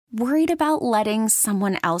Worried about letting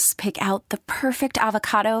someone else pick out the perfect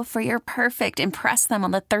avocado for your perfect impress them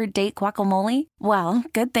on the third date guacamole? Well,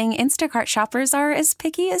 good thing Instacart shoppers are as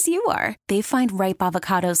picky as you are. They find ripe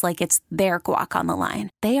avocados like it's their guac on the line.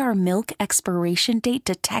 They are milk expiration date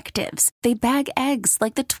detectives. They bag eggs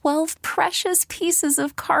like the 12 precious pieces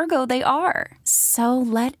of cargo they are. So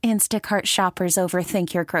let Instacart shoppers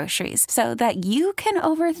overthink your groceries so that you can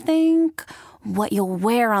overthink what you'll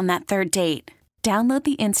wear on that third date. Download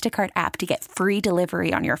the Instacart app to get free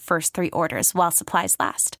delivery on your first 3 orders while supplies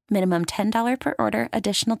last. Minimum $10 per order.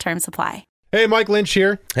 Additional terms apply. Hey, Mike Lynch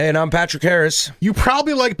here. Hey, and I'm Patrick Harris. You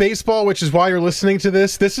probably like baseball, which is why you're listening to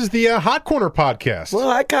this. This is the Hot Corner podcast. Well,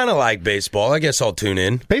 I kind of like baseball. I guess I'll tune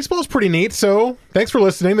in. Baseball's pretty neat, so thanks for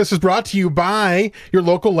listening. This is brought to you by your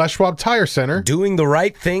local Les Schwab Tire Center. Doing the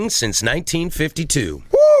right thing since 1952.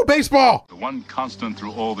 Woo, baseball! The one constant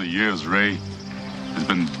through all the years, Ray, has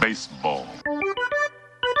been baseball.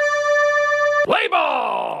 Play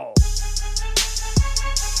ball!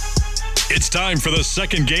 It's time for the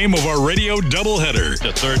second game of our radio doubleheader.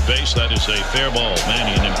 To third base, that is a fair ball.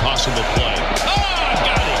 Manny, an impossible play. Oh,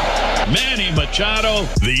 got him! Manny Machado.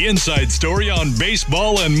 The inside story on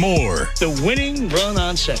baseball and more. The winning run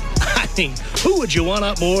on second. I mean, who would you want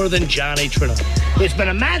up more than Johnny Trino? It's been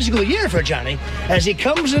a magical year for Johnny as he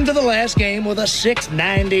comes into the last game with a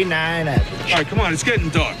 .699 average. All right, come on, it's getting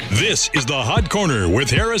dark. This is the Hot Corner with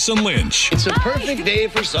Harrison Lynch. It's a perfect day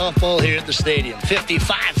for softball here at the stadium.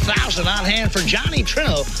 55,000 on hand for Johnny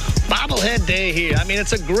Trino. Bobblehead day here. I mean,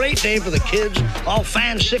 it's a great day for the kids. All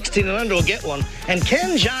fans 16 and under will get one. And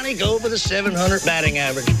can Johnny go with a 700 batting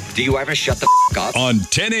average? Do you ever shut the up? On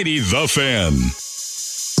 1080 The Fan.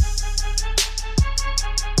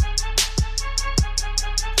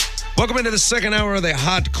 Welcome into the second hour of the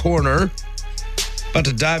Hot Corner. About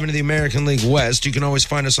to dive into the American League West. You can always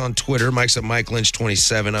find us on Twitter. Mike's at Mike Lynch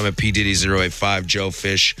 27. I'm at PDD085. Joe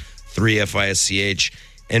Fish 3FISCH.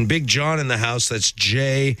 And Big John in the house. That's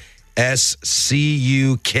JSCUKANEC.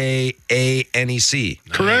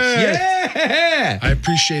 Correct. Yeah. I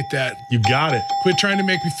appreciate that. You got it. Quit trying to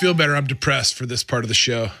make me feel better. I'm depressed for this part of the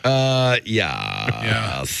show.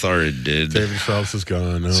 Yeah. Sorry, dude. David Phelps is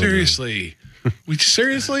gone. Oh, Seriously. We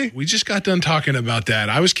just got done talking about that.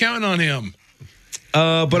 I was counting on him.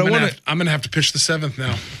 But I'm gonna have to pitch the 7th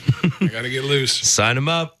now. I gotta get loose. Sign him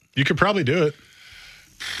up. You could probably do it.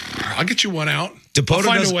 I'll get you one out. Dipoto I'll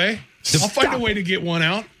find a way. I'll find a way to get one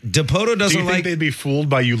out. Dipoto Do doesn't you think like. they'd be fooled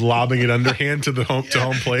by you lobbing it underhand to the home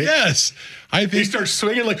plate? Yes, I think He starts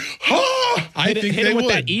swinging like, oh! I think hit they him with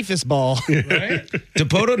would. that ephus ball. Right?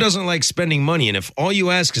 Dipoto doesn't like spending money, and if all you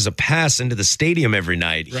ask is a pass into the stadium every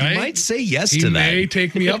night, Right? he might say yes He to that. may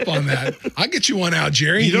take me up on that. I'll get you one out,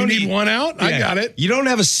 Jerry. You don't need need- one out? I Yeah. got it. You don't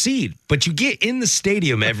have a seat, but you get in the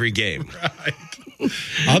stadium every game. Right.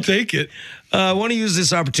 I'll take it. I want to use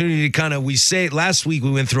this opportunity to last week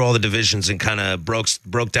we went through all the divisions and kind of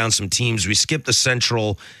broke down some teams. We skipped the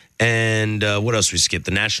Central and what else we skipped?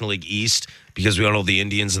 The National League East, because we all know the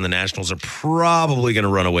Indians and the Nationals are probably going to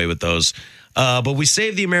run away with those. But we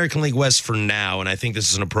saved the American League West for now, and I think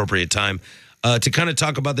this is an appropriate time to kind of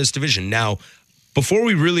talk about this division. Now, before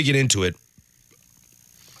we really get into it,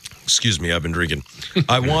 excuse me, I've been drinking.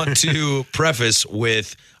 I want to preface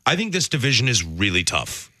with, I think this division is really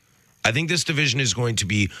tough. I think this division is going to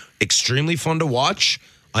be extremely fun to watch.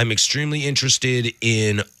 I'm extremely interested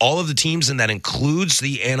in all of the teams, and that includes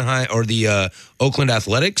the Anaheim or the Oakland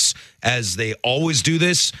Athletics, as they always do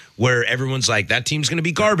this, where everyone's like, that team's going to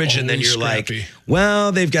be garbage, and then you're scrappy. like,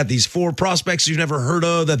 well, they've got these 4 prospects you've never heard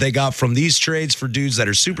of that they got from these trades for dudes that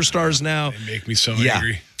are superstars now. They make me so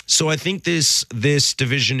angry. So I think this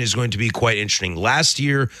division is going to be quite interesting. Last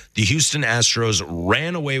year, the Houston Astros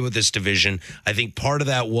ran away with this division. I think part of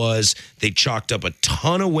that was they chalked up a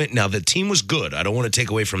ton of wins. Now, the team was good. I don't want to take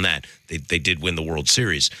away from that. They did win the World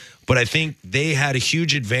Series. But I think they had a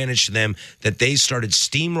huge advantage to them that they started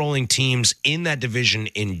steamrolling teams in that division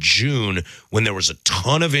in June when there was a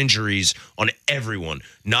ton of injuries on everyone.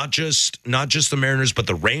 Not just the Mariners, but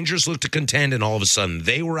the Rangers looked to contend, and all of a sudden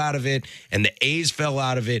they were out of it, and the A's fell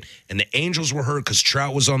out of it, and the Angels were hurt because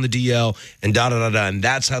Trout was on the DL, and da-da-da-da. And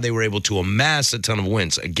that's how they were able to amass a ton of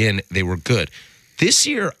wins. Again, they were good. This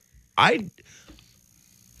year, I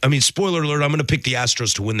mean, spoiler alert, I'm going to pick the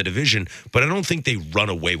Astros to win the division, but I don't think they run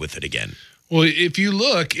away with it again. Well, if you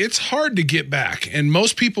look, it's hard to get back. And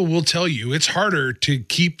most people will tell you it's harder to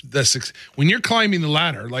keep the success. When you're climbing the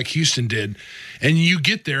ladder like Houston did, and you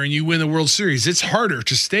get there and you win the World Series, it's harder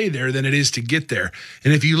to stay there than it is to get there.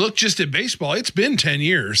 And if you look just at baseball, it's been 10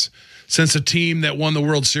 years since a team that won the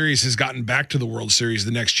World Series has gotten back to the World Series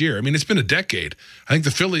the next year. I mean, it's been a decade. I think the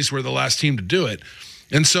Phillies were the last team to do it.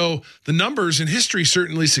 And so the numbers in history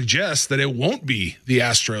certainly suggest that it won't be the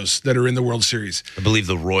Astros that are in the World Series. I believe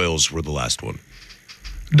the Royals were the last one.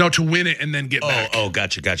 No, to win it and then get back. Oh,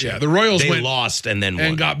 gotcha. Yeah, the Royals they lost and then won.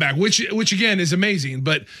 And got back, which again is amazing.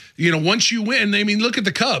 But, once you win, I mean, look at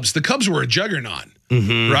the Cubs. The Cubs were a juggernaut,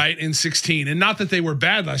 right, in 16. And not that they were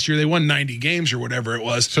bad last year. They won 90 games or whatever it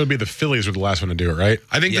was. So it'd be the Phillies were the last one to do it, right?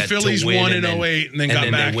 I think the Phillies won in 08 and then got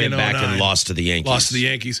back in 09. And lost to the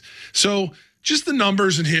Yankees. So just the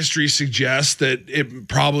numbers in history suggest that it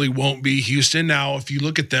probably won't be Houston. Now, if you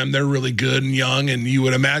look at them, they're really good and young, and you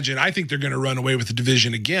would imagine, I think they're going to run away with the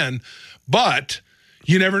division again. But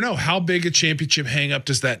you never know. How big a championship hangover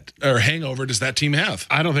does that team have?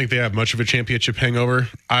 I don't think they have much of a championship hangover.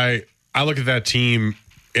 I look at that team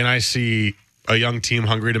and I see a young team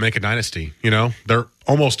hungry to make a dynasty. They're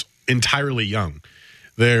almost entirely young.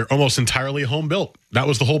 They're almost entirely home built. That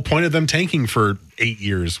was the whole point of them tanking for 8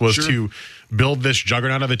 years, was to build this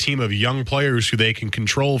juggernaut of a team of young players who they can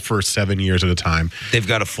control for 7 years at a time. They've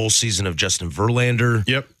got a full season of Justin Verlander.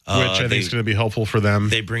 Yep, which I think is going to be helpful for them.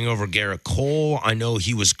 They bring over Garrett Cole. I know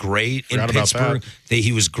he was great in Pittsburgh.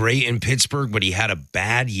 He was great in Pittsburgh, but he had a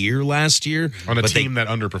bad year last year. On a team that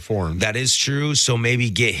underperformed. That is true. So maybe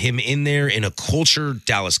get him in there in a culture.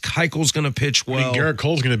 Dallas Keuchel's going to pitch well. I mean, Garrett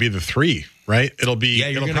Cole's going to be the 3, right? It'll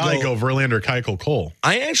probably go Verlander, Keuchel, Cole.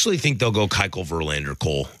 I actually think they'll go Keuchel, Verlander,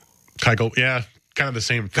 Cole. Keuchel, yeah, kind of the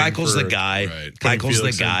same thing. Keuchel's the guy. Right. Keuchel's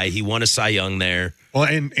the guy. He won a Cy Young there. Well,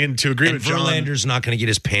 and to agree with John, Verlander's not going to get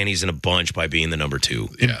his panties in a bunch by being the number 2.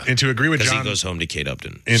 And to agree with John, because he goes home to Kate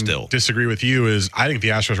Upton. And still disagree with you is I think the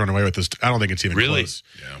Astros run away with this. I don't think it's even close.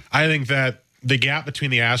 Yeah. I think that the gap between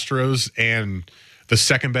the Astros and the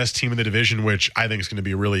second best team in the division, which I think is going to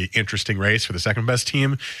be a really interesting race for the second best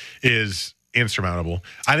team, is insurmountable.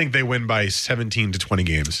 I think they win by 17 to 20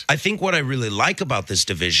 games. I think what I really like about this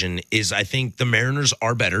division is I think the Mariners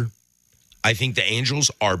are better. I think the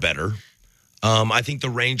Angels are better. I think the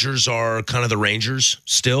Rangers are kind of the Rangers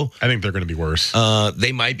still. I think they're going to be worse.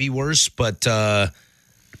 They might be worse, but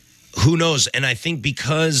who knows? And I think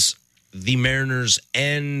because the Mariners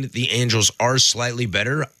and the Angels are slightly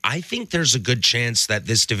better, I think there's a good chance that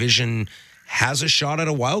this division has a shot at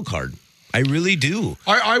a wild card. I really do.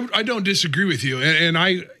 I don't disagree with you. And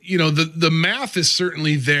I, the math is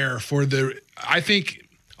certainly there for I think,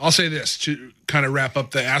 I'll say this to kind of wrap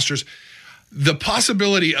up the Astros. The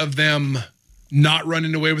possibility of them not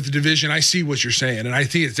running away with the division, I see what you're saying, and I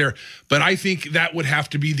think it's there. But I think that would have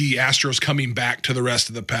to be the Astros coming back to the rest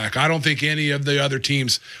of the pack. I don't think any of the other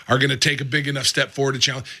teams are going to take a big enough step forward to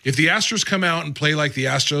challenge. If the Astros come out and play like the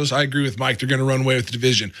Astros, I agree with Mike. They're going to run away with the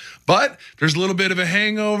division. But there's a little bit of a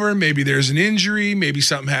hangover. Maybe there's an injury. Maybe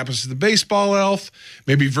something happens to the baseball elf.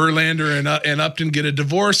 Maybe Verlander and Upton get a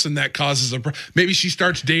divorce, and that causes maybe she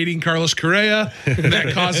starts dating Carlos Correa, and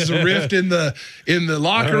that causes a rift in the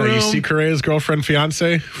locker room. You see Correa's girlfriend,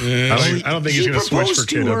 fiance? Yeah. I don't think he's going to switch for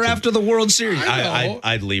Kate Upton. After the World Series.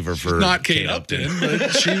 I'd leave her for not Kate Upton,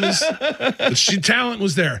 but talent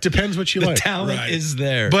was there. Depends what you like. Talent is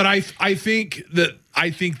there. But I think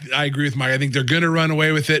I agree with Mike. I think they're going to run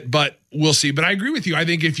away with it, but we'll see. But I agree with you. I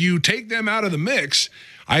think if you take them out of the mix,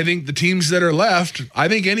 I think the teams that are left, I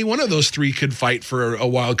think any one of those 3 could fight for a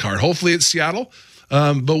wild card. Hopefully it's Seattle,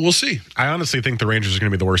 but we'll see. I honestly think the Rangers are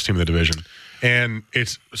going to be the worst team in the division. And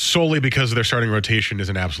it's solely because their starting rotation is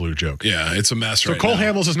an absolute joke. Yeah, it's a mess right now. So Cole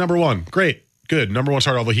Hamels is number 1. Great. Good. Number 1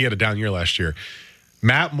 starter, although he had a down year last year.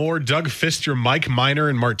 Matt Moore, Doug Fister, Mike Minor,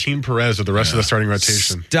 and Martin Perez are the rest of the starting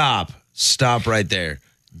rotation. Stop right there.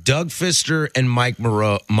 Doug Fister and Mike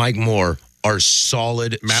Moore are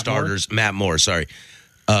solid starters. Matt Moore, sorry.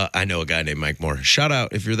 I know a guy named Mike Moore. Shout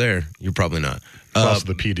out if you're there. You're probably not. Also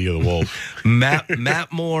the PD of the Wolf.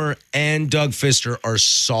 Matt Moore and Doug Fister are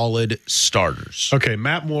solid starters. Okay,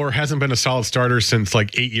 Matt Moore hasn't been a solid starter since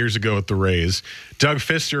like 8 years ago at the Rays. Doug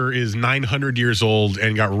Fister is 900 years old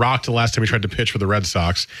and got rocked the last time he tried to pitch for the Red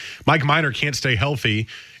Sox. Mike Minor can't stay healthy.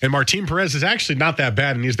 And Martin Perez is actually not that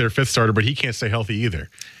bad, and he's their 5th starter, but he can't stay healthy either.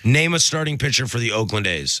 Name a starting pitcher for the Oakland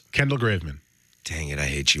A's. Kendall Graveman. Dang it, I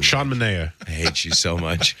hate you. Sean Manaea. I hate you so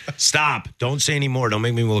much. Stop. Don't say any more. Don't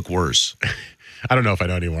make me look worse. I don't know if I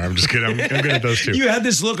know anymore. I'm just kidding. I'm good at those 2. You had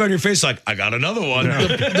this look on your face like, I got another one. No.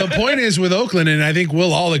 The point is with Oakland, and I think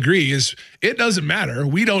we'll all agree, is it doesn't matter.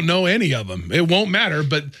 We don't know any of them. It won't matter,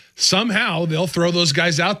 but somehow they'll throw those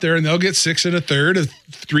guys out there and they'll get 6 1/3, a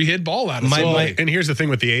 3-hit ball out of them. And here's the thing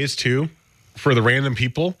with the A's, too, for the random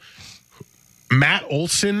people Matt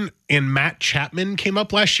Olson and Matt Chapman came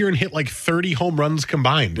up last year and hit like 30 home runs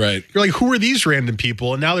combined. Right. You're like, who are these random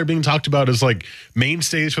people? And now they're being talked about as like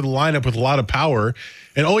mainstays for the lineup with a lot of power.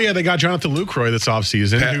 And oh yeah, they got Jonathan Lucroy this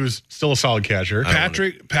offseason, who's still a solid catcher.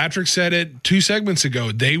 Patrick said it 2 segments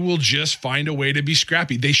ago. They will just find a way to be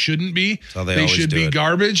scrappy. They shouldn't be. They should be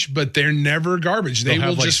garbage, but they're never garbage. They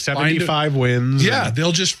will just 75 wins. Yeah,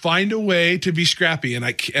 they'll just find a way to be scrappy, and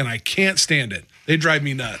I can't stand it. They drive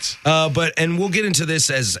me nuts. And we'll get into this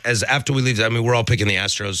as after we leave. I mean, we're all picking the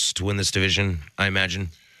Astros to win this division, I imagine.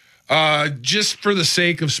 Just for the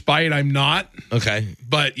sake of spite, I'm not. Okay,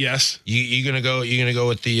 but yes, you gonna go? You gonna go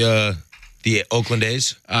with the Oakland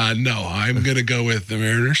A's? No, I'm gonna go with the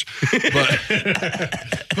Mariners.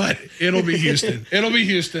 But it'll be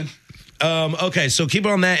Houston. Okay, so keep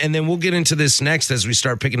on that, and then we'll get into this next as we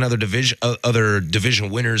start picking other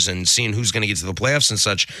division winners and seeing who's going to get to the playoffs and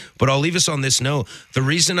such. But I'll leave us on this note. The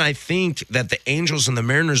reason I think that the Angels and the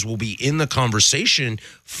Mariners will be in the conversation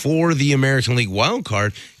for the American League wild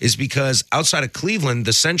card is because outside of Cleveland,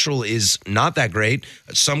 the Central is not that great.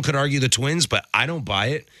 Some could argue the Twins, but I don't buy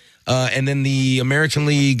it. And then the American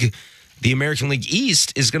League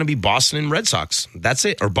East is going to be Boston and Red Sox. That's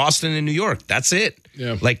it. Or Boston and New York. That's it.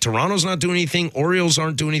 Yeah. Like Toronto's not doing anything. Orioles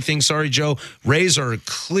aren't doing anything. Sorry, Joe. Rays are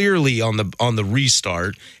clearly on the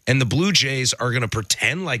restart, and the Blue Jays are going to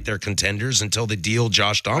pretend like they're contenders until they deal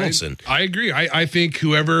Josh Donaldson. I agree. I think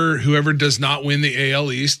whoever does not win the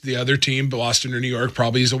AL East, the other team, Boston or New York,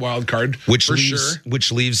 probably is a wild card which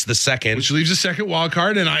leaves the second wild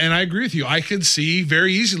card. And I agree with you. I could see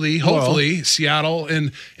very easily, hopefully, Seattle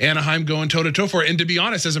and Anaheim going toe to toe for it. And to be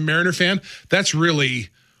honest, as a Mariner fan, that's really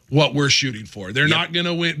what we're shooting for. They're not going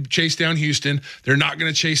to chase down Houston. They're not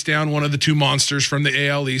going to chase down one of the 2 monsters from the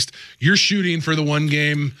AL East. You're shooting for the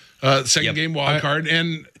second game wild card,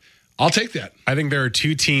 and I'll take that. I think there are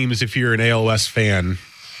 2 teams, if you're an AL West fan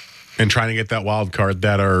and trying to get that wild card,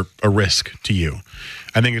 that are a risk to you.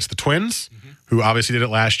 I think it's the Twins, who obviously did it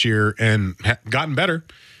last year and gotten better.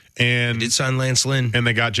 And did sign Lance Lynn, and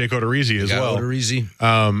they got Jake Odorizzi as well.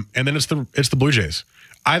 And then it's the Blue Jays.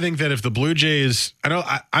 I think that if the Blue Jays,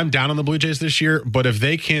 I'm down on the Blue Jays this year, but if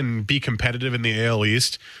they can be competitive in the AL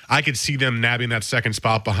East, I could see them nabbing that second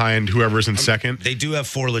spot behind whoever's in second. They do have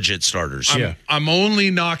 4 legit starters. I'm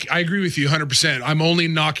only I agree with you 100%. I'm only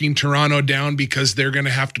knocking Toronto down because they're going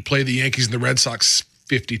to have to play the Yankees and the Red Sox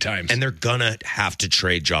 50 times. And they're going to have to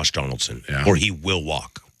trade Josh Donaldson or he will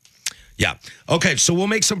walk. Yeah. Okay, so we'll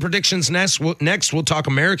make some predictions next. We'll talk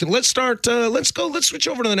American. Let's start. Let's switch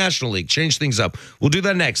over to the National League. Change things up. We'll do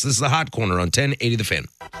that next. This is the Hot Corner on 1080 The Fan.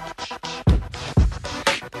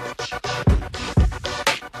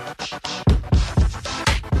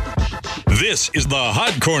 This is the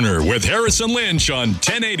Hot Corner with Harrison Lynch on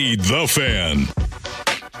 1080 The Fan.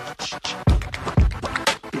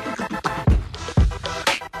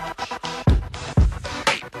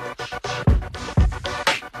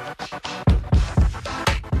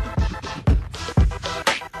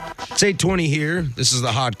 It's 8:20 here. This is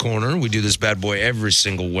the Hot Corner. We do this bad boy every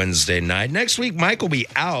single Wednesday night. Next week, Mike will be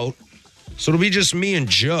out, so it'll be just me and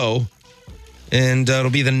Joe, and it'll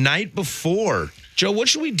be the night before. Joe, what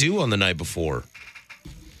should we do on the night before?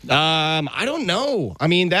 I don't know. I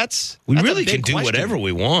mean, we really can do whatever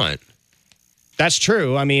we want. That's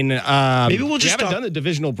true. I mean, maybe we haven't done the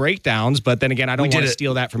divisional breakdowns, but then again, I don't want to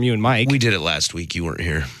steal that from you and Mike. We did it last week. You weren't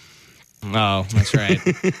here. Oh, that's right.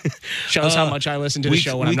 Shows how much I listen to the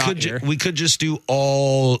show when I'm not here. We could just do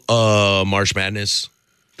all March Madness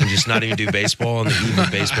and just not even do baseball on the eve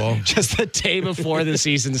of baseball. Just the day before the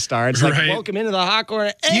season starts. Like, welcome into the Hot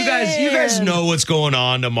Corner. You guys know what's going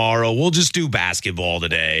on tomorrow. We'll just do basketball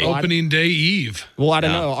today. Opening day eve. Well, I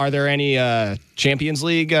don't know. Are there any Champions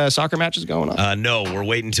League soccer matches going on? No, we're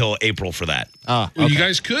waiting until April for that. Okay. Well, you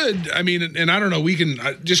guys could. I mean, and I don't know. We can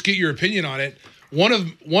just get your opinion on it. One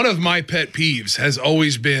of my pet peeves has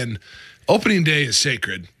always been opening day is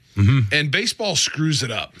sacred, and baseball screws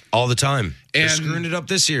it up all the time. And they're screwing it up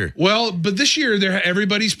this year. Well, but this year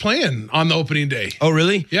everybody's playing on the opening day. Oh,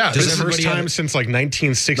 really? Yeah. This is the first time since like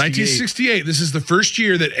 1968. 1968. This is the first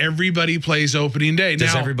year that everybody plays opening day.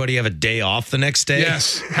 Does everybody have a day off the next day?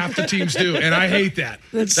 Yes, half the teams do, and I hate that.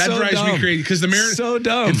 That so drives dumb. me crazy because the Mariners. So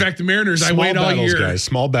dumb. In fact, the Mariners. Small I wait all year. Guys,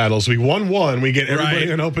 small battles. We won one. We get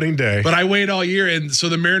everybody on opening day. But I wait all year, and so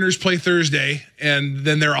the Mariners play Thursday, and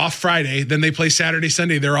then they're off Friday. Then they play Saturday,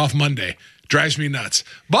 Sunday. They're off Monday. Drives me nuts.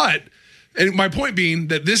 But. And my point being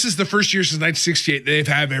that this is the first year since 1968 they've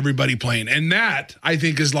had everybody playing. And that, I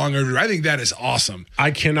think, is long overdue. I think that is awesome.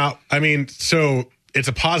 So it's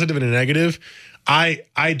a positive and a negative.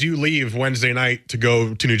 I do leave Wednesday night to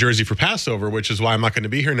go to New Jersey for Passover, which is why I'm not going to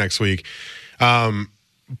be here next week.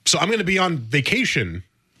 So I'm going to be on vacation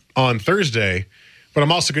on Thursday, but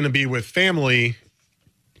I'm also going to be with family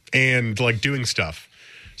and like doing stuff.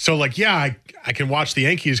 So like, yeah, I can watch the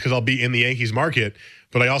Yankees because I'll be in the Yankees market,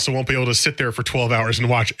 but I also won't be able to sit there for 12 hours and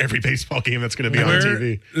watch every baseball game that's going to be on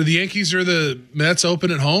TV. The Yankees or the Mets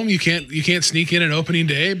open at home? You can't sneak in an opening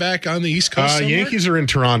day back on the East Coast somewhere? Yankees are in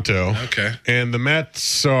Toronto. Okay. And the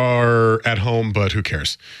Mets are at home, but who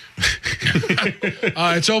cares?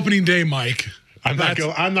 It's opening day, Mike. I'm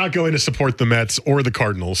not going to support the Mets or the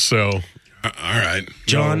Cardinals, so all right.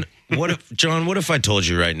 John, what if I told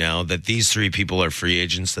you right now that these three people are free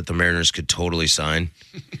agents that the Mariners could totally sign?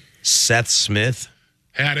 Seth Smith,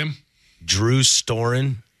 had him. Drew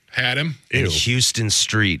Storen, had him. and Houston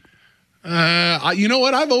Street. You know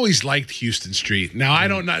what? I've always liked Houston Street. Now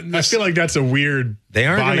I feel like that's a weird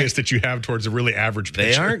bias that you have towards a really average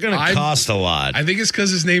pitcher. They aren't going to cost a lot. I think it's because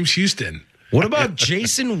his name's Houston. What about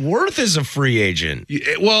Jason Worth as a free agent?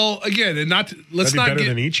 Well, again, and let's That'd be not better get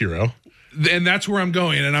than Ichiro. And that's where I'm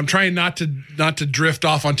going, and I'm trying not to drift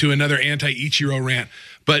off onto another anti-Ichiro rant.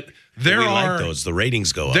 But we like those. The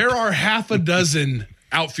ratings go up. There are half a dozen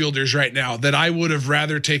outfielders right now that I would have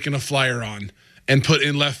rather taken a flyer on and put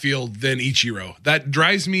in left field than Ichiro. That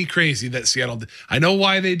drives me crazy that Seattle. I know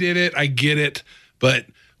why they did it. I get it, but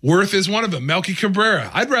Worth is one of them. Melky Cabrera.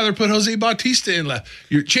 I'd rather put Jose Bautista in left.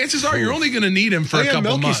 Your chances are you're only going to need him for a couple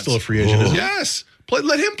Melky's months. Still a free agent. Isn't he? Yes.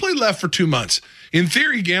 Let him play left for 2 months. In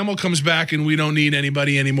theory, Gamble comes back and we don't need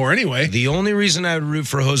anybody anymore anyway. The only reason I would root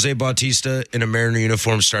for Jose Bautista in a Mariner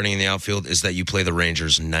uniform starting in the outfield is that you play the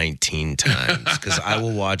Rangers 19 times, because I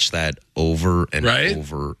will watch that over and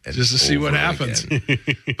over and just to see what happens. Again.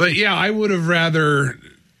 But yeah, I would have rather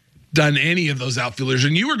done any of those outfielders.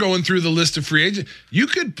 And you were going through the list of free agents. You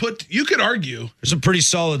could argue there's a pretty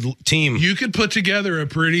solid team. You could put together a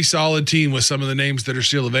pretty solid team with some of the names that are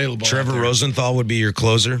still available. Trevor Rosenthal would be your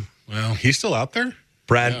closer. Well, he's still out there.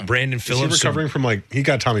 Brandon Phillips. Is he recovering he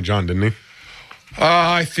got Tommy John, didn't he?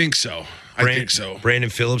 I think so. I think so. Brandon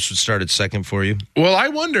Phillips would start at second for you. Well, I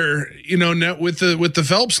wonder, with the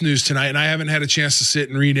Phelps news tonight, and I haven't had a chance to sit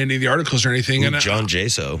and read any of the articles or anything. And John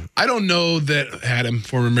Jaso. I don't know that had him,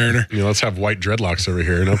 former Mariner. Let's have white dreadlocks over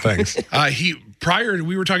here. No thanks.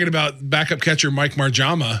 We were talking about backup catcher Mike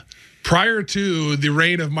Marjama. Prior to the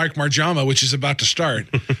reign of Mike Marjama, which is about to start,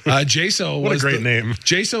 Jaso what a great name.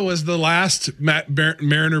 Jaso was the last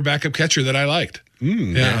Mariner backup catcher that I liked.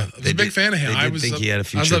 Yeah, I was a big fan of him. I think he had a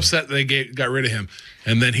future. I was upset that they got rid of him,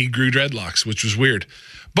 and then he grew dreadlocks, which was weird.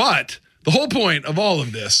 But the whole point of all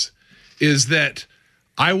of this is that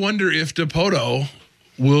I wonder if Dipoto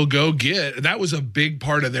will go get. That was a big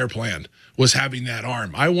part of their plan, was having that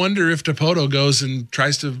arm. I wonder if Dipoto goes and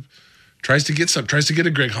tries to get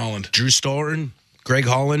a Greg Holland. Drew Storen, Greg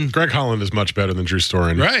Holland. Greg Holland is much better than Drew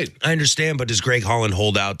Storen. Right. I understand, but does Greg Holland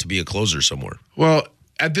hold out to be a closer somewhere? Well,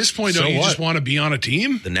 at this point, don't you just want to be on a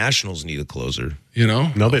team? The Nationals need a closer.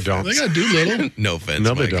 No, they don't. They got Doolittle. No offense,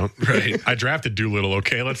 No, Mike. they don't. Right. I drafted Doolittle,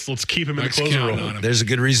 okay? Let's keep him in the closer role. There's a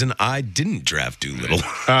good reason I didn't draft Doolittle.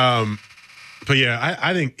 But yeah,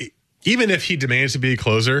 I think even if he demands to be a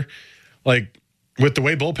closer, like with the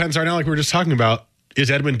way bullpens are now, like we were just talking about,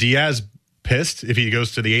 is Edwin Diaz pissed if he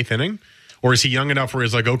goes to the 8th inning? Or is he young enough where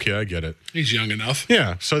he's like, okay, I get it? He's young enough.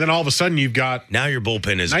 Yeah. So then all of a sudden you've got... Now your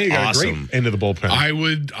bullpen is got awesome. a great end of the bullpen. I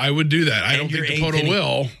would do that. I don't think Dipoto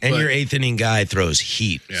will. And your 8th inning guy throws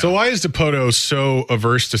heat. Yeah. So why is Dipoto so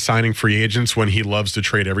averse to signing free agents when he loves to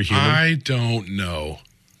trade every human? I don't know.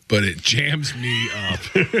 But it jams me up.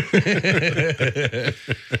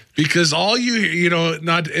 Because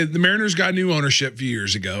the Mariners got new ownership a few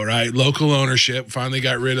years ago, right? Local ownership, finally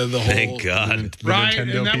got rid of the whole. Thank God. Right.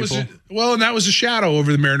 Nintendo and that people. that was a shadow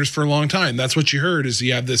over the Mariners for a long time. That's what you heard, is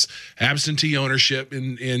you have this absentee ownership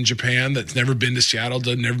in Japan that's never been to Seattle,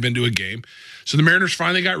 never been to a game. So the Mariners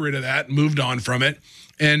finally got rid of that, moved on from it.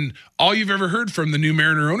 And all you've ever heard from the new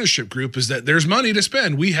Mariner ownership group is that there's money to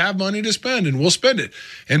spend. We have money to spend, and we'll spend it.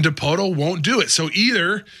 And Dipoto won't do it. So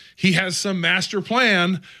either he has some master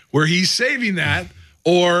plan where he's saving that,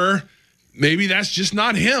 or maybe that's just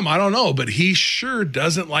not him. I don't know. But he sure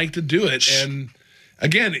doesn't like to do it. And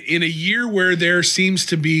again, in a year where there seems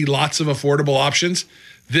to be lots of affordable options,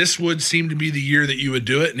 this would seem to be the year that you would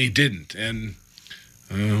do it, and he didn't. And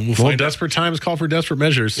desperate times call for desperate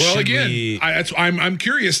measures. Well, I'm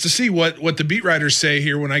curious to see what the beat writers say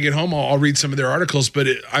here when I get home. I'll read some of their articles, but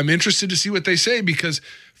I'm interested to see what they say, because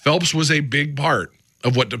Phelps was a big part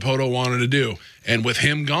of what Dipoto wanted to do. And with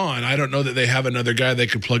him gone, I don't know that they have another guy they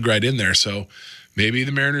could plug right in there. So maybe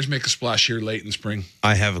the Mariners make a splash here late in spring.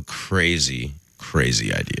 I have a crazy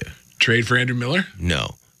idea. Trade for Andrew Miller?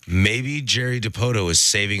 No. maybe Jerry Dipoto is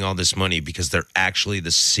saving all this money because they're actually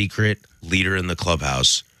the secret leader in the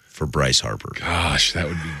clubhouse for Bryce Harper. Gosh, that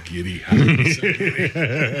would be giddy.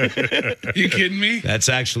 100% giddy. You kidding me? That's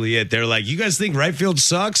actually it. They're like, you guys think right field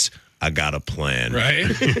sucks? I got a plan.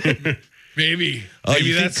 Right? Maybe. Oh, Maybe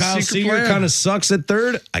you think that's Kyle Seager kind of sucks at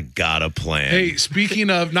third? I got a plan. Hey,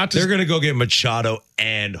 speaking of, they're going to go get Machado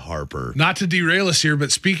and Harper. Not to derail us here,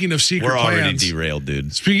 but speaking of secret plans. We're already derailed,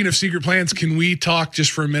 dude. Speaking of secret plans, can we talk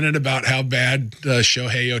just for a minute about how bad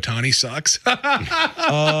Shohei Ohtani sucks?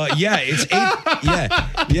 Yeah, it's 8.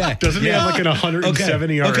 Yeah. Doesn't he have like an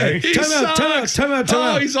 170 ERA? Okay. Time out.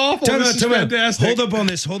 Oh, he's awful. This is fantastic. Hold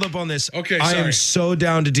up on this. Okay, I sorry. am so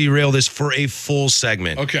down to derail this for a full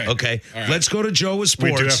segment. Okay. All right. Let's go to Joe with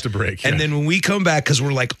sports. We do have to break. And then when we come back, because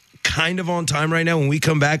we're like kind of on time right now, when we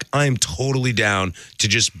come back, I am totally down to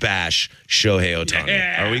just bash Shohei Ohtani.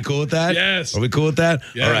 Yeah. Are we cool with that? Yes. Are we cool with that?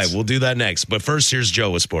 Yes. All right, we'll do that next. But first, here's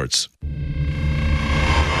Joe with sports.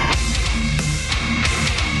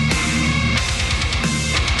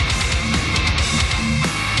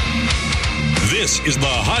 This is the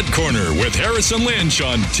Hot Corner with Harrison Lynch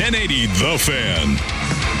on 1080 The Fan.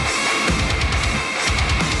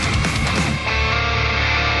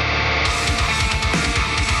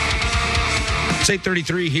 It's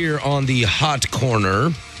 8:33 here on the Hot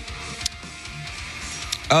Corner.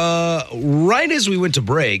 Right as we went to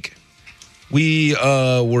break, we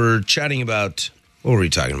were chatting about, what were we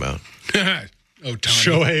talking about?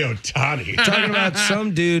 Shohei Ohtani. Talking about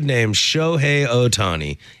some dude named Shohei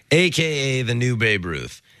Ohtani, a.k.a. the new Babe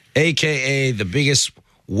Ruth, a.k.a. the biggest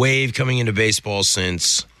wave coming into baseball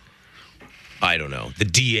since, I don't know, the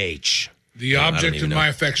DH. The object of my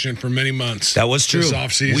affection for many months. That was true. This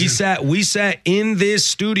offseason. We sat in this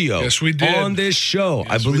studio. Yes, we did. On this show. Yes,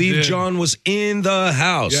 I believe we did. John was in the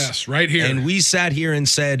house. Yes, right here. And we sat here and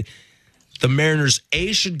said the Mariners,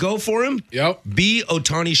 A, should go for him. Yep. B,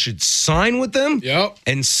 Ohtani should sign with them. Yep.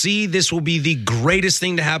 And C, this will be the greatest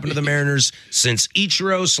thing to happen to the Mariners since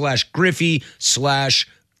Ichiro/Griffey/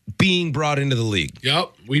 being brought into the league.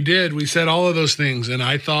 Yep, we did. We said all of those things, and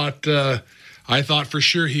I thought for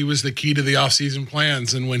sure he was the key to the offseason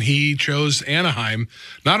plans. And when he chose Anaheim,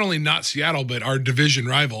 not only not Seattle, but our division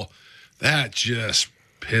rival, that just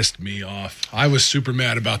pissed me off. I was super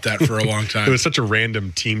mad about that for a long time. It was such a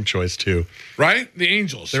random team choice, too. Right? The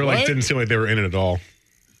Angels. They were like, didn't seem like they were in it at all.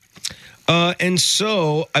 And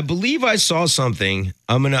so I believe I saw something.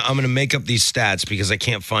 I'm gonna make up these stats because I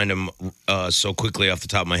can't find them so quickly off the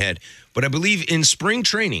top of my head. But I believe in spring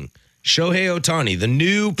training, Shohei Ohtani, the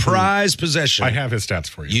new prize possession. I have his stats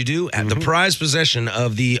for you. You do? At the prize possession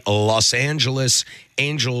of the Los Angeles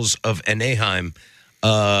Angels of Anaheim.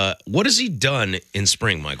 What has he done in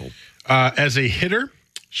spring, Michael? As a hitter,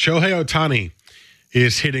 Shohei Ohtani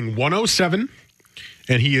is hitting 107,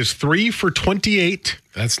 and he is 3 for 28.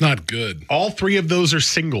 That's not good. All 3 of those are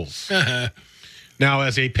singles. Now,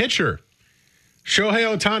 as a pitcher,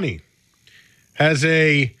 Shohei Ohtani has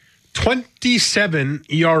a 27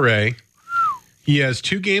 ERA. He has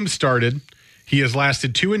 2 games started. He has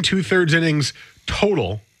lasted 2 2/3 innings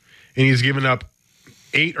total, and he's given up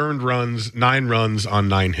 8 earned runs, 9 runs on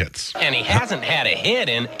 9 hits. And he hasn't had a hit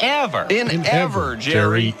in ever. In ever,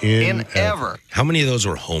 Jerry. In ever. How many of those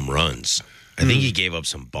were home runs? I think he gave up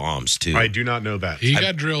some bombs, too. I do not know that. He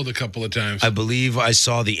got drilled a couple of times. I believe I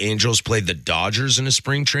saw the Angels play the Dodgers in a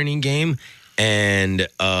spring training game, and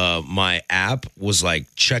my app was like,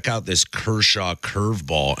 check out this Kershaw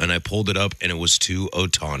curveball, and I pulled it up, and it was to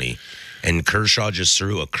Ohtani. And Kershaw just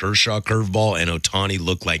threw a Kershaw curveball, and Ohtani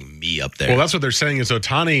looked like me up there. Well, that's what they're saying is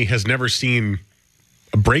Ohtani has never seen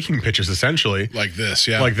breaking pitches, essentially. Like this,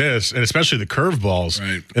 yeah. Like this, and especially the curveballs.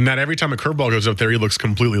 Right. And that every time a curveball goes up there, he looks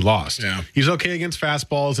completely lost. Yeah. He's okay against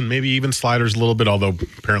fastballs and maybe even sliders a little bit, although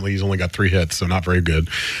apparently he's only got 3 hits, so not very good.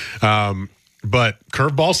 But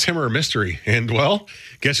curveballs to him are a mystery. And, well,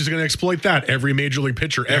 guess who's going to exploit that? Every major league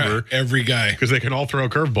pitcher ever. Every guy. Because they can all throw a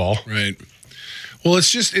curveball. Right. Well,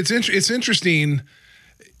 it's interesting.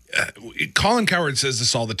 Colin Cowherd says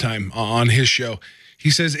this all the time on his show.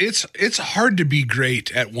 He says it's hard to be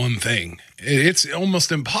great at one thing. It's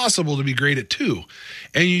almost impossible to be great at 2.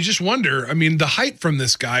 And you just wonder, I mean, the hype from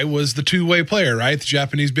this guy was the two-way player, right? The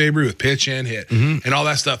Japanese Babe Ruth, pitch and hit, and all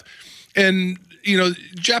that stuff. And, you know,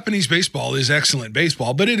 Japanese baseball is excellent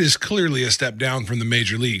baseball, but it is clearly a step down from the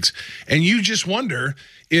major leagues. And you just wonder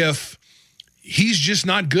if he's just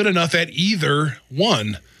not good enough at either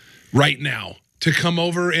one right now to come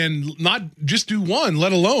over and not just do one,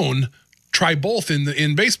 let alone try both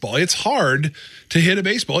in baseball. It's hard to hit a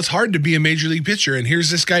baseball. It's hard to be a major league pitcher. And here's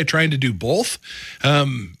this guy trying to do both.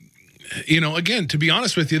 again, to be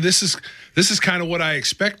honest with you, this is kind of what I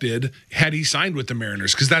expected had he signed with the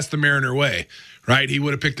Mariners, because that's the Mariner way, right? He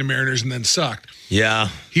would have picked the Mariners and then sucked. Yeah.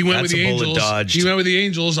 He went with the Angels. He went with the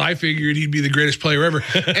Angels. I figured he'd be the greatest player ever.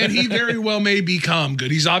 And he very well may become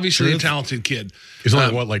good. He's obviously a talented kid. He's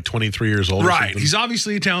only, like 23 years old? Right. He's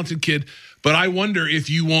obviously a talented kid. But I wonder if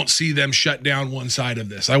you won't see them shut down one side of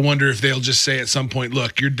this. I wonder if they'll just say at some point,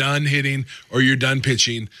 look, you're done hitting or you're done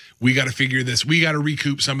pitching. We got to figure this. We got to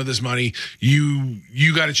recoup some of this money.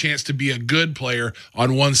 You got a chance to be a good player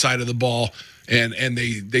on one side of the ball, and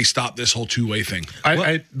they stop this whole two-way thing.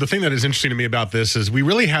 The thing that is interesting to me about this is we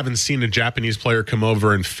really haven't seen a Japanese player come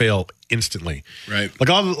over and fail instantly. Right. Like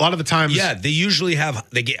a lot of the times. Yeah, they usually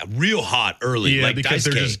they get real hot early. Yeah, like because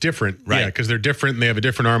they're just different. Right. Yeah, because they're different and they have a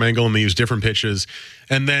different arm angle and they use different pitches.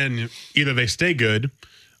 And then either they stay good,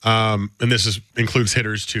 and this includes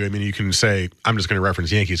hitters too. I mean, you can say, I'm just going to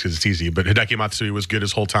reference Yankees because it's easy, but Hideki Matsui was good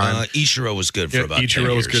his whole time. Ichiro was good for about 10 years.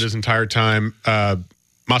 Ichiro was good his entire time.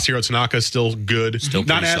 Masahiro Tanaka is still good. Still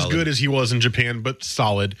not as solid. good as he was in Japan, but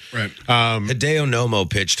solid. Right. Hideo Nomo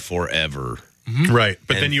pitched forever. Mm-hmm. Right.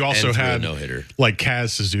 But then you also had no-hitter. like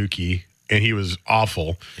Kaz Suzuki, and he was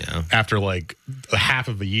awful after like a half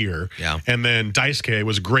of a year. Yeah. And then Daisuke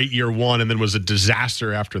was great year one and then was a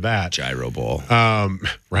disaster after that. Gyro ball.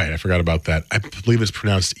 Right. I forgot about that. I believe it's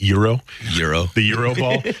pronounced Euro. The Euro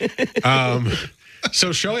ball.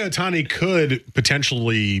 So Shohei Ohtani could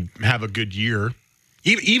potentially have a good year.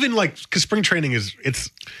 Even like, because spring training it's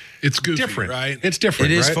goofy, different, right? It's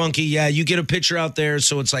different. It is right? funky. Yeah, you get a pitcher out there,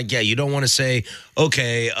 so it's like, you don't want to say,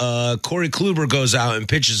 okay, Corey Kluber goes out and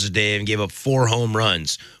pitches a day and gave up 4 home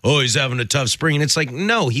runs. Oh, he's having a tough spring. And it's like,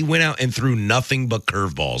 no, he went out and threw nothing but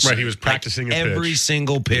curveballs. Right, he was practicing every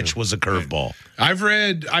single pitch was a curveball. I've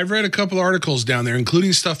read a couple of articles down there,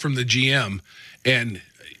 including stuff from the GM, and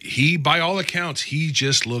he, by all accounts, he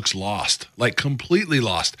just looks lost, like completely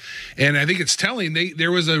lost. And I think it's telling.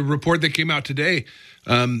 There was a report that came out today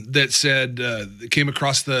that said, came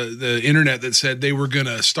across the internet that said they were going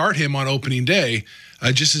to start him on opening day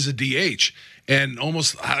just as a DH. And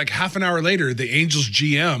almost like half an hour later, the Angels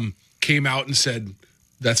GM came out and said,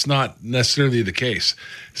 that's not necessarily the case.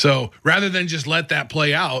 So rather than just let that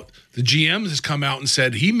play out, the GM has come out and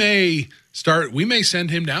said we may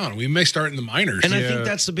send him down. We may start in the minors. And I think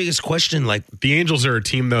that's the biggest question. Like, the Angels are a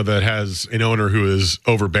team, though, that has an owner who is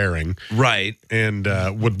overbearing. Right. And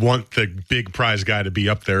would want the big prize guy to be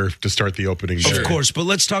up there to start the opening day. Of course, but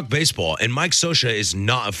let's talk baseball. And Mike Scioscia is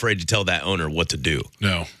not afraid to tell that owner what to do.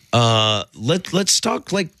 No. Let's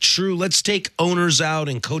talk like true. Let's take owners out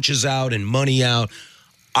and coaches out and money out.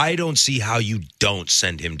 I don't see how you don't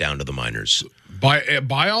send him down to the minors.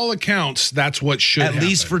 By all accounts, that's what should happen. At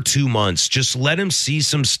least for 2 months. Just let him see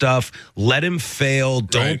some stuff. Let him fail.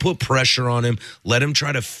 Don't put pressure on him. Let him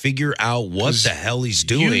try to figure out what the hell he's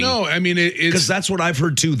doing. I mean, because that's what I've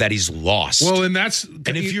heard too, that he's lost. Well, and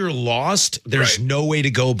if you're lost, there's no way to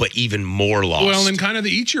go but even more lost. Well, in kind of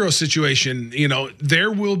the Ichiro situation,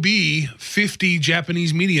 there will be 50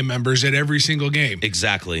 Japanese media members at every single game.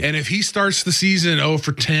 Exactly. And if he starts the season 0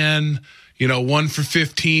 for 10, 1 for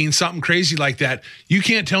 15, something crazy like that, you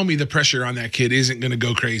can't tell me the pressure on that kid isn't going to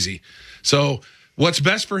go crazy. So what's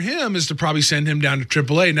best for him is to probably send him down to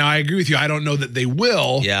AAA. Now, I agree with you. I don't know that they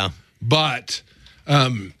will. Yeah. But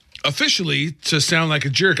officially, to sound like a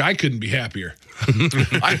jerk, I couldn't be happier.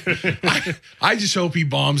 I just hope he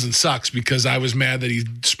bombs and sucks because I was mad that he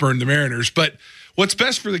spurned the Mariners. But what's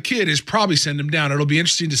best for the kid is probably send him down. It'll be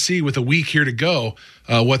interesting to see with a week here to go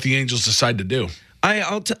what the Angels decide to do.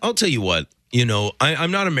 I'll tell you what,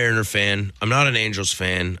 I'm not a Mariner fan. I'm not an Angels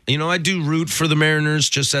fan. I do root for the Mariners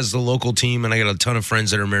just as the local team, and I got a ton of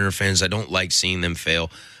friends that are Mariner fans. I don't like seeing them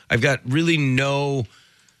fail. I've got really no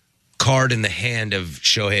card in the hand of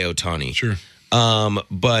Shohei Ohtani. Sure.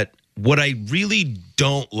 But what I really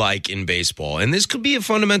don't like in baseball, and this could be a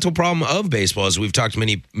fundamental problem of baseball, as we've talked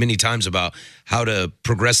many, many times about how to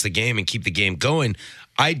progress the game and keep the game going.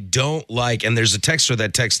 I don't like, and there's a texter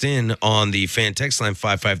that texted in on the fan text line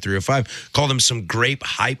 55305, called them some grape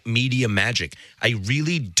hype media magic. I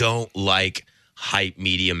really don't like hype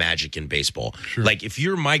media magic in baseball. Sure. Like, if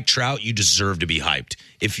you're Mike Trout, you deserve to be hyped.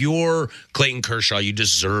 If you're Clayton Kershaw, you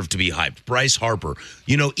deserve to be hyped. Bryce Harper.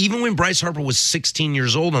 Even when Bryce Harper was 16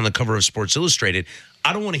 years old on the cover of Sports Illustrated,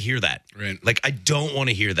 I don't want to hear that. Right. Like, I don't want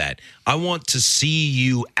to hear that. I want to see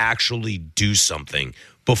you actually do something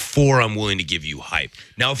before I'm willing to give you hype.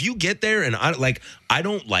 Now, if you get there, and I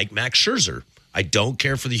don't like Max Scherzer. I don't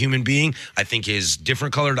care for the human being. I think his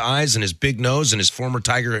different colored eyes and his big nose and his former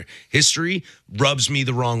Tiger history rubs me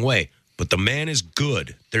the wrong way. but the man is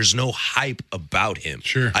good. There's no hype about him.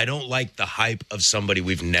 Sure. I don't like the hype of somebody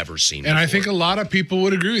we've never seen And before. I think a lot of people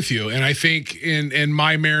would agree with you. And I think, in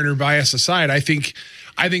my Mariner bias aside, I think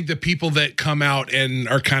the people that come out and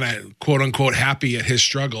are kind of quote unquote happy at his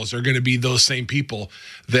struggles are going to be those same people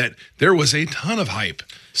that there was a ton of hype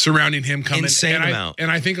surrounding him coming. Insane amount.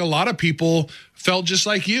 And I think a lot of people felt just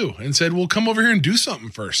like you and said, well, come over here and do something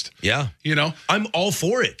first. Yeah. You know, I'm all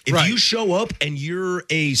for it. If you show up and you're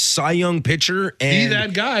a Cy Young pitcher and be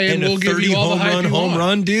that guy and we'll a give you all the hype you home want.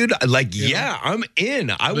 run, dude, I'm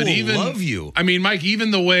in. I will love you. I mean, Mike, even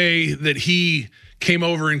the way that he came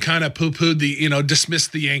over and kind of poo-pooed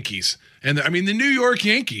dismissed the Yankees. And I mean, the New York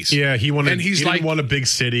Yankees. Yeah, he wanted. And he didn't want a big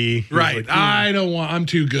city. Right. I'm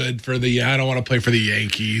too good for I don't want to play for the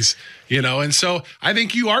Yankees. And so I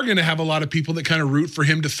think you are going to have a lot of people that kind of root for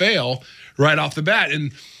him to fail right off the bat.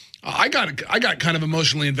 And I got kind of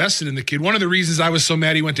emotionally invested in the kid. One of the reasons I was so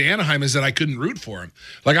mad he went to Anaheim is that I couldn't root for him.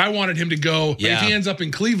 Like, I wanted him to go. Yeah. If he ends up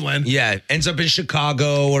in Cleveland. Yeah, ends up in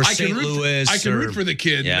Chicago or St. Louis. I can root for the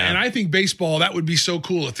kid. Yeah. And I think baseball, that would be so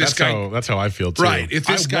cool if this guy. That's how I feel, too. Right. If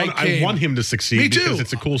this guy I want him to succeed. Me too. Because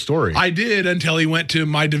it's a cool story. I did until he went to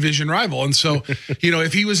my division rival. And so,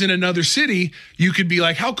 if he was in another city, you could be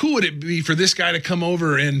like, how cool would it be for this guy to come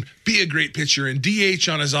over and be a great pitcher and DH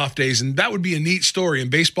on his off days? And that would be a neat story.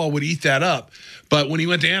 And baseball would eat that up. But when he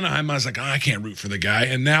went to Anaheim, I was like, I can't root for the guy.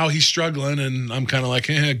 And now he's struggling, and I'm kind of like,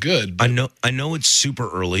 good. I know it's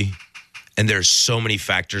super early, and there's so many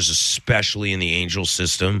factors, especially in the Angels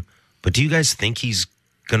system. But do you guys think he's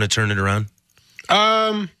going to turn it around?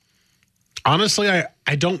 Honestly,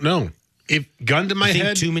 I don't know. If gun to my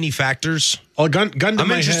head, too many factors. Well, gun to my head.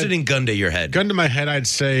 I'm interested in gun to your head. Gun to my head, I'd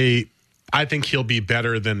say I think he'll be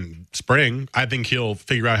better than spring. I think he'll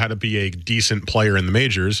figure out how to be a decent player in the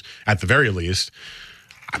majors at the very least.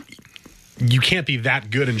 You can't be that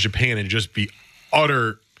good in Japan and just be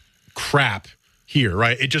utter crap here,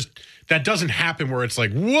 right? That doesn't happen where it's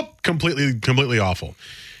like whoop, completely awful.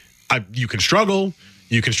 You can struggle.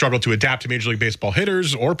 You can struggle to adapt to Major League Baseball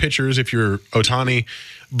hitters or pitchers if you're Ohtani,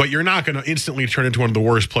 but you're not going to instantly turn into one of the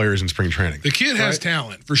worst players in spring training. The kid has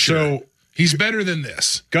talent, for sure. So he's better than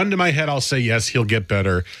this. Gun to my head, I'll say yes, he'll get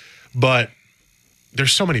better, but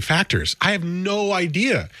there's so many factors. I have no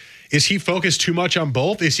idea. Is he focused too much on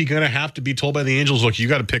both? Is he going to have to be told by the Angels, look, you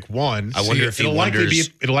got to pick one? I wonder if it'll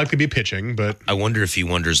likely be pitching, but I wonder if he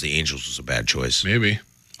wonders the Angels was a bad choice. Maybe.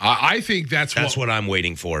 I think that's what I'm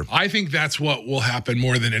waiting for. I think that's what will happen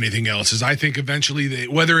more than anything else. Is I think eventually,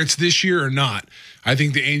 whether it's this year or not, I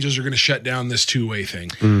think the Angels are going to shut down this two-way thing.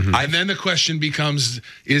 Mm-hmm. And then the question becomes: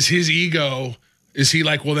 is his ego? Is he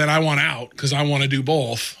like, well, then I want out because I want to do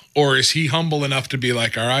both, or is he humble enough to be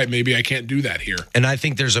like, all right, maybe I can't do that here? And I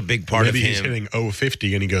think there's a big part of him. Maybe he's hitting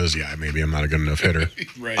 050 and he goes, yeah, maybe I'm not a good enough hitter.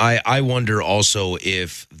 Right. I wonder also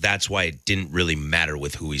if that's why it didn't really matter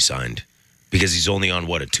with who he signed. Because he's only on,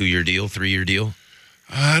 what, a 2-year deal, 3-year deal?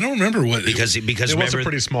 I don't remember what. Because it was a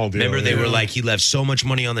pretty small deal. Remember, they were like, he left so much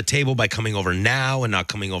money on the table by coming over now and not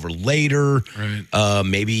coming over later. Right.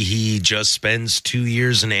 Maybe he just spends 2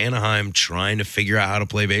 years in Anaheim trying to figure out how to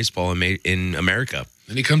play baseball in America.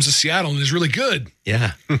 Then he comes to Seattle and is really good.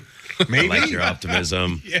 Yeah. Maybe. I like your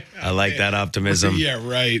optimism. Yeah, I like that optimism. Yeah,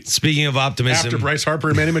 right. Speaking of optimism. After Bryce Harper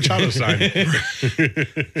and Manny Machado signed.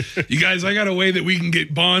 You guys, I got a way that we can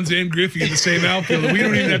get Bonds and Griffey in the same outfield. We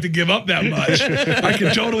don't even have to give up that much. I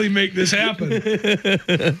can totally make this happen.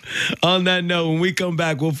 On that note, when we come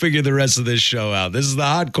back, we'll figure the rest of this show out. This is the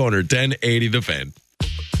Hot Corner, 1080 The Fan.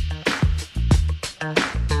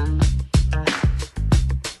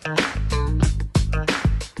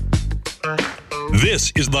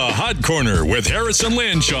 This is the Hot Corner with Harrison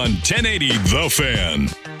Lynch on 1080 The Fan.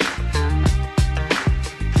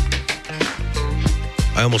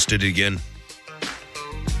 I almost did it again.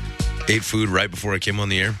 Ate food right before I came on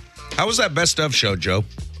the air. How was that best of show, Joe?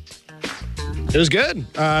 It was good.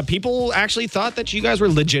 People actually thought that you guys were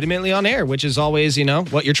legitimately on air, which is always,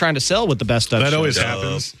 what you're trying to sell with the best of That show. always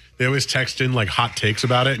happens. They always text in like hot takes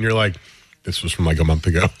about it, and you're like, this was from like a month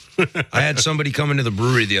ago. I had somebody come into the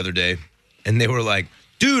brewery the other day, and they were like,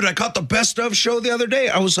 dude, I caught the best of show the other day.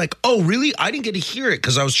 I was like, oh, really? I didn't get to hear it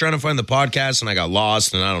because I was trying to find the podcast and I got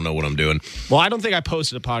lost and I don't know what I'm doing. Well, I don't think I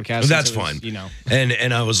posted a podcast. That's fine.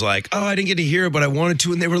 And I was like, oh, I didn't get to hear it, but I wanted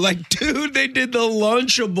to. And they were like, dude, they did the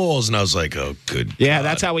Lunchables. And I was like, oh, good. Yeah, God.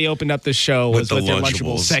 that's how we opened up the show was with the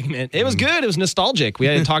Lunchables segment. It was good. It was nostalgic. We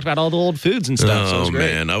had talked about all the old foods and stuff. So it was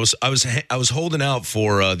great. Man, I was holding out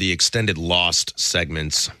for the extended Lost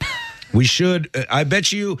segments. We should. I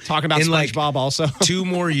bet you. Talking about in SpongeBob also. 2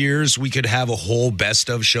 more years, we could have a whole best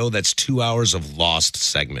of show that's 2 hours of lost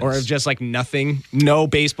segments. Or of just like nothing, no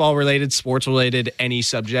baseball related, sports related, any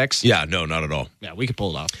subjects. Yeah, no, not at all. Yeah, we could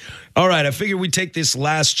pull it off. All right, I figured we'd take this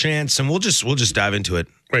last chance and we'll just dive into it.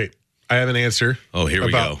 Wait, I have an answer. Oh, here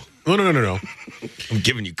we go. No. I'm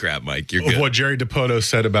giving you crap, Mike. You're Of good. what Jerry DiPoto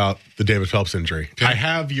said about the David Phelps injury. Okay. I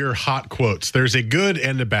have your hot quotes. There's a good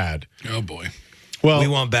and a bad. Oh, boy. Well, we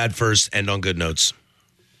want bad first, end on good notes.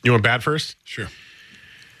 You want bad first? Sure.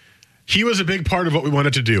 He was a big part of what we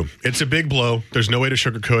wanted to do. It's a big blow. There's no way to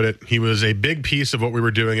sugarcoat it. He was a big piece of what we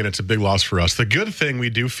were doing, and it's a big loss for us. The good thing,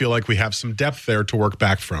 we do feel like we have some depth there to work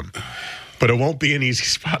back from. But it won't be an easy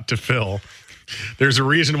spot to fill. There's a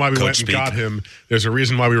reason why we went and got him. There's a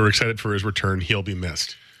reason why we were excited for his return. He'll be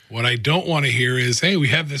missed. What I don't want to hear is, hey, we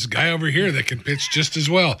have this guy over here that can pitch just as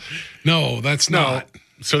well. No, that's not.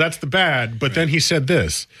 So that's the bad. But then he said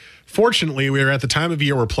this. Fortunately, we are at the time of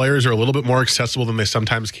year where players are a little bit more accessible than they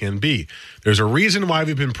sometimes can be. There's a reason why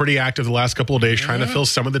we've been pretty active the last couple of days trying to fill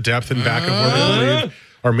some of the depth and back of where we believe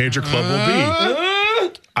our major club will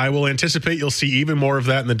be. I will anticipate you'll see even more of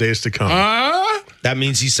that in the days to come. That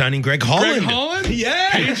means he's signing Greg Holland. Greg Holland?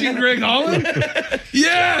 Yeah. Paging Greg Holland?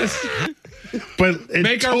 Yes. But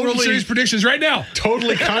make our World Series predictions right now.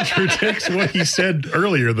 Totally contradicts what he said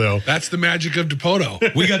earlier, though. That's the magic of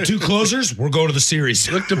DiPoto. We got 2 closers. We're going to the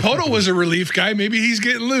series. Look, DiPoto was a relief guy. Maybe he's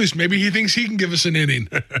getting loose. Maybe he thinks he can give us an inning.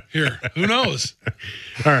 Here, who knows?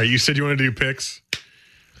 All right, you said you wanted to do picks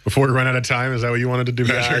before we run out of time. Is that what you wanted to do,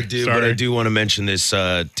 Patrick? Yeah, I do. But I do want to mention this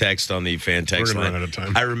text on the fan text line. Run out of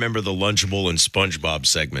time. I remember the Lunchable and SpongeBob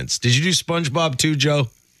segments. Did you do SpongeBob too, Joe?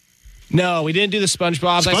 No, we didn't do the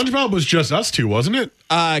SpongeBob. SpongeBob was just us two, wasn't it?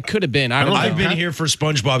 Could have been. I don't know. I've been here for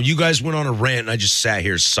SpongeBob. You guys went on a rant, and I just sat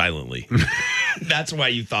here silently. That's why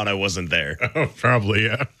you thought I wasn't there. Oh, probably,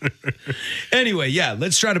 yeah. Anyway, yeah,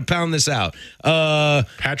 let's try to pound this out.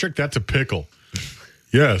 Patrick, that's a pickle.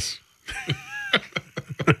 Yes.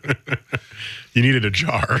 You needed a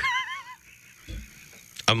jar.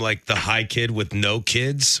 I'm like the high kid with no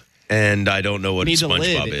kids. And I don't know what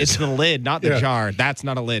SpongeBob is. It's the lid, not the jar. That's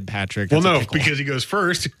not a lid, Patrick. That's a pickle. Because he goes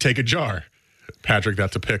first, take a jar. Patrick,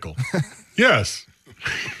 that's a pickle. Yes.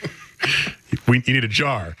 You need a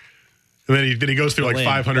jar. And then he goes through like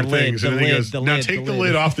 500 things. And then he goes, now take the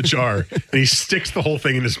lid off the jar. And he sticks the whole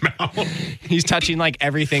thing in his mouth. He's touching like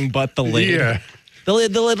everything but the lid. Yeah. The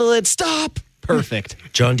lid. Stop. Perfect.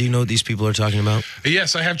 John, do you know what these people are talking about?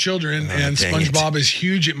 Yes, I have children, and SpongeBob is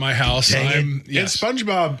huge at my house. Yes. And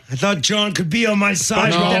SpongeBob. I thought John could be on my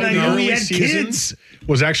side, but then I knew he had kids.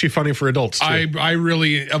 Was actually funny for adults, too. I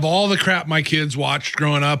really, of all the crap my kids watched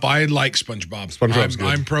growing up, I like SpongeBob. SpongeBob's good.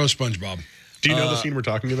 I'm pro SpongeBob. Do you know the scene we're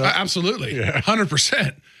talking about? Absolutely.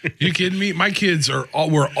 100%. You kidding me? My kids were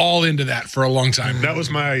all into that for a long time. That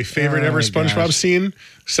was my favorite ever SpongeBob scene.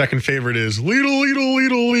 Second favorite is Leedle, Leedle,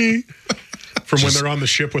 Leedle, Lee. From when they're on the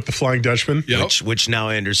ship with the Flying Dutchman. Yep. Which now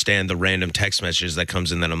I understand the random text messages that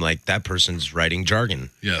comes in that I'm like, that person's writing jargon.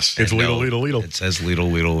 Yes. It's Leedle, Leedle, Leedle. It says Leedle,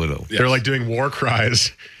 Leedle, Leedle. Yes. They're like doing war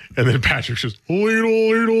cries. And then Patrick's just, Leedle,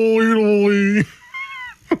 Leedle, Leedle, Lee.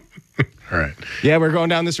 All right. Yeah, we're going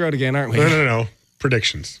down this road again, aren't we? No.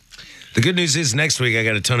 Predictions. The good news is next week I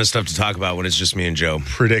got a ton of stuff to talk about when it's just me and Joe.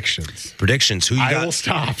 Predictions. Who you got? I will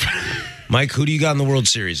stop. Mike, who do you got in the World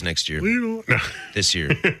Series next year? No. This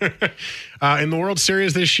year. In the World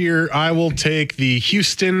Series this year, I will take the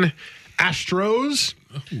Houston Astros.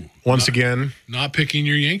 Once again. Not picking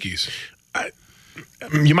your Yankees.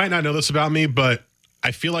 You might not know this about me, but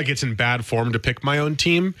I feel like it's in bad form to pick my own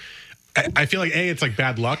team. I feel like, it's like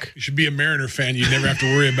bad luck. You should be a Mariner fan. You never have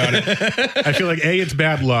to worry about it. I feel like, it's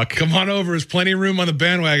bad luck. Come on over. There's plenty of room on the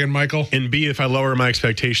bandwagon, Michael. And B, if I lower my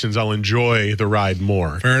expectations, I'll enjoy the ride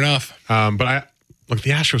more. Fair enough. But the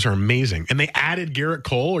Astros are amazing. And they added Garrett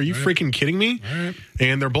Cole. Are you freaking kidding me? All right.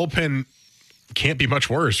 And their bullpen can't be much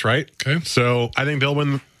worse, right? Okay. So I think they'll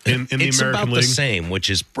win in the American League. It's about the same, which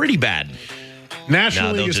is pretty bad.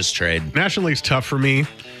 National League they'll just trade. National League's tough for me.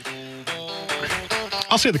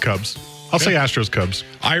 I'll say the Cubs. I'll say Astros Cubs.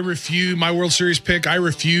 I refuse my World Series pick. I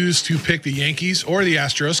refuse to pick the Yankees or the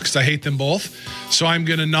Astros because I hate them both. So I'm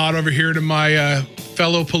going to nod over here to my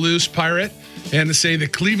fellow Palouse Pirate and to say the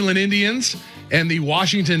Cleveland Indians and the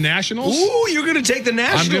Washington Nationals. Ooh, you're going to take the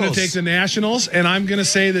Nationals. I'm going to take the Nationals, and I'm going to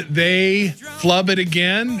say that they flub it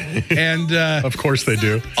again. And of course they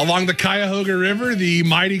do. Along the Cuyahoga River, the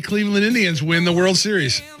mighty Cleveland Indians win the World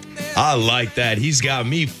Series. I like that. He's got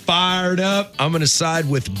me fired up. I'm going to side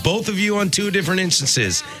with both of you on 2 different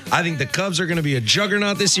instances. I think the Cubs are going to be a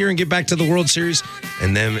juggernaut this year and get back to the World Series.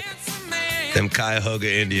 And then Them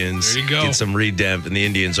Cuyahoga Indians There you go. get some redemp, and the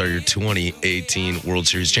Indians are your 2018 World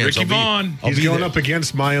Series champs. Ricky Vaughn. He's going up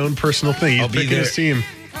against my own personal thing. He's picking his team.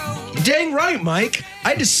 Dang right, Mike. I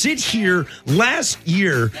had to sit here last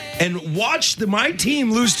year and watch my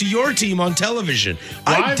team lose to your team on television.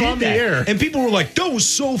 I did on the that. air. And people were like, that was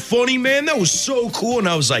so funny, man. That was so cool. And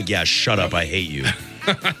I was like, yeah, shut up. I hate you.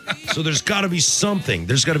 So there's got to be something.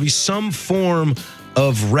 There's got to be some form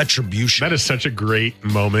of retribution. That is such a great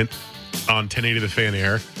moment on 1080 The Fan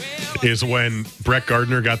Air is when Brett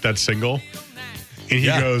Gardner got that single. And he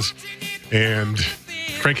goes, and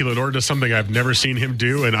Frankie Lindor does something I've never seen him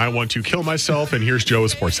do, and I want to kill myself, and here's Joe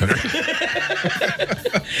at SportsCenter.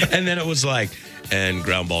 And then it was like, and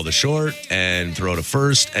ground ball to short, and throw to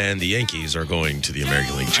first, and the Yankees are going to the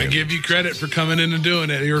American League Championship. I give you credit for coming in and doing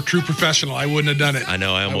it. You're a true professional. I wouldn't have done it. I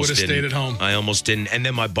know. I almost would have didn't. stayed at home. I almost didn't. And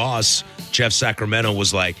then my boss, Jeff Sacramento,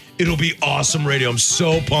 was like, "It'll be awesome radio. I'm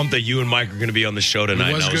so pumped that you and Mike are going to be on the show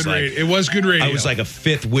tonight." It was, and I was good like, radio. It was good radio. I was like a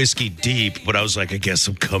fifth whiskey deep, but I was like, I guess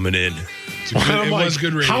I'm coming in. It was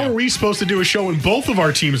good radio. How are we supposed to do a show when both of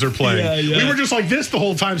our teams are playing? Yeah. We were just like this the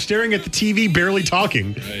whole time, staring at the TV, barely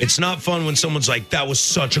talking. It's not fun when someone's like, that was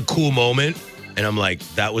such a cool moment. And I'm like,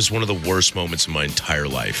 that was one of the worst moments of my entire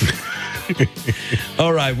life.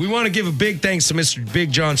 All right. We want to give a big thanks to Mr. Big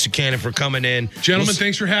John Sucannon for coming in. Gentlemen,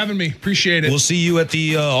 thanks for having me. Appreciate it. We'll see you at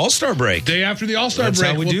the All-Star break. Day after the All-Star break.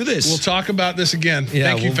 That's how we do this. We'll talk about this again. Yeah,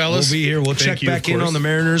 Thank you, fellas. We'll be here. We'll Thank check you, back of in course. on the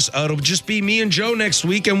Mariners. It'll just be me and Joe next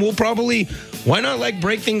week, and we'll probably, why not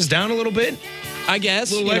break things down a little bit? I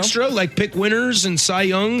guess. A little extra, pick winners and Cy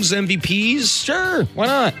Youngs, MVPs. Sure. Why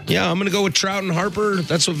not? Yeah, I'm going to go with Trout and Harper.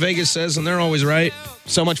 That's what Vegas says, and they're always right.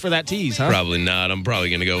 So much for that tease, huh? Probably not. I'm probably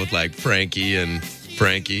going to go with Frankie and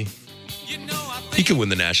Frankie. He could win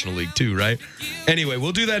the National League too, right? Anyway,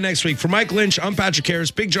 we'll do that next week. For Mike Lynch, I'm Patrick Harris,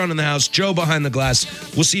 Big John in the house, Joe behind the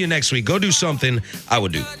glass. We'll see you next week. Go do something I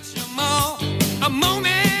would do.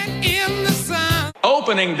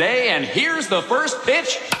 Opening day, and here's the first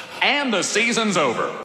pitch, and the season's over.